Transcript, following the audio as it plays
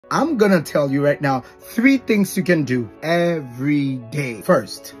I'm gonna tell you right now 3 things you can do every day.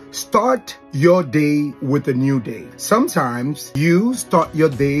 First, start your day with a new day. Sometimes you start your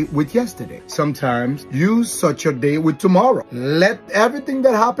day with yesterday. Sometimes you start your day with tomorrow. Let everything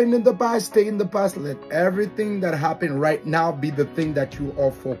that happened in the past stay in the past. Let everything that happened right now be the thing that you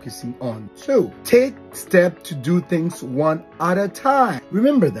are focusing on. 2, take steps to do things one at a time.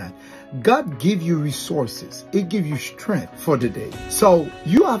 Remember that God give you resources. It gives you strength for the day. So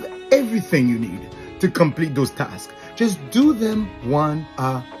you have everything you need to complete those tasks. Just do them one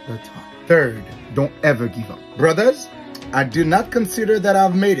at a time. 3rd, don't ever give up. Brothers, I do not consider that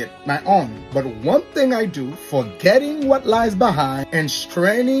I've made it my own, but one thing I do, forgetting what lies behind and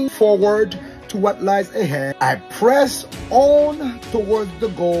straining forward to what lies ahead, I press on towards the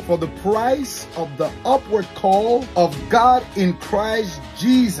goal for the prize of the upward call of God in Christ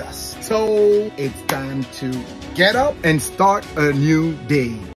Jesus. So it's time to get up and start a new day.